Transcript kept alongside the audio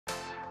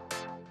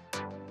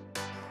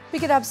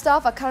Pikitup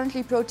staff are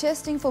currently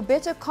protesting for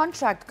better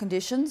contract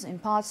conditions in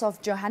parts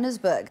of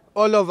Johannesburg.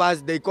 All of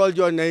us, they call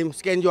your name,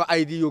 scan your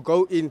ID, you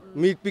go in,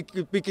 meet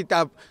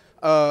Pikitup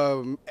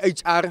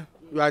HR,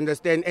 you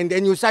understand, and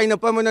then you sign a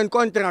permanent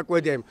contract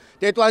with them.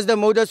 That was the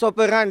modus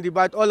operandi,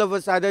 but all of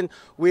a sudden,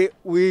 we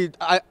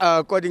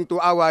according to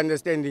our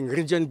understanding,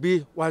 Region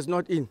B was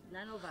not in.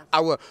 None of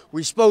us.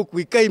 We spoke,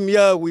 we came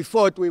here, we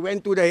fought, we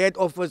went to the head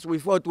office, we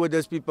fought with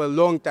those people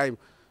long time.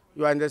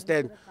 You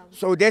understand?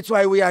 So that's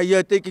why we are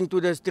here taking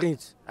to the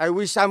streets. I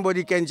wish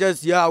somebody can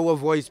just hear our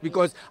voice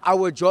because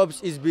our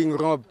jobs is being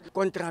robbed.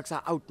 Contracts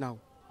are out now.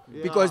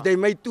 Yeah. Because they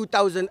made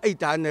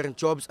 2,800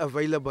 jobs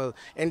available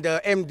and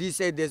the MD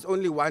said there's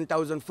only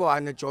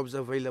 1,400 jobs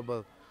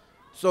available.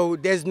 So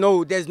there's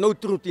no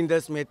truth in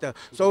this matter.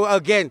 So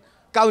again,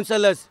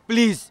 councillors,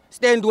 please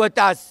stand with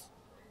us.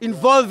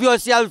 Involve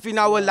yourself in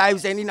our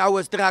lives and in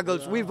our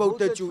struggles. We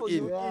voted you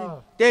in.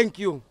 Thank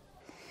you.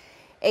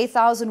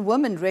 8,000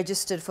 women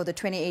registered for the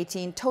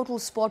 2018 Total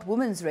Sport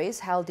Women's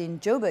Race held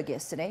in Joburg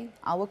yesterday.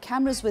 Our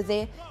cameras were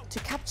there to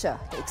capture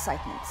the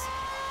excitement.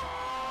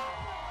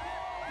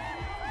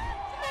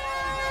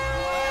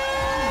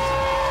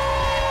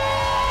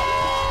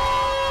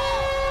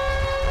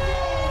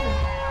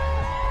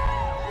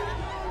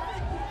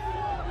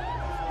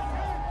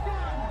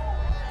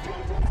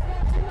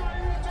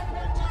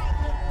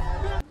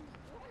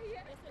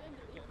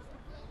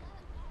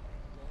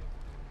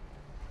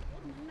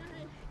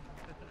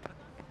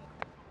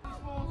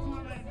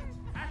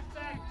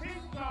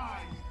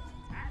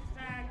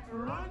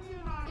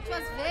 It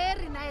was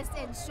very nice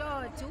and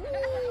short.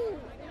 Ooh.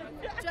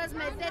 It was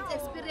my third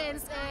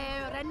experience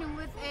running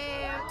with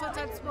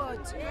Total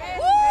Sport. Very,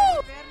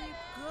 very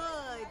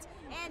good.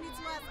 And it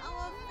was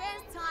our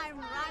first time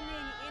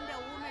running in the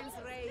women's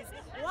race.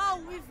 Wow,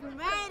 we've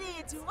made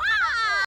it. Wow!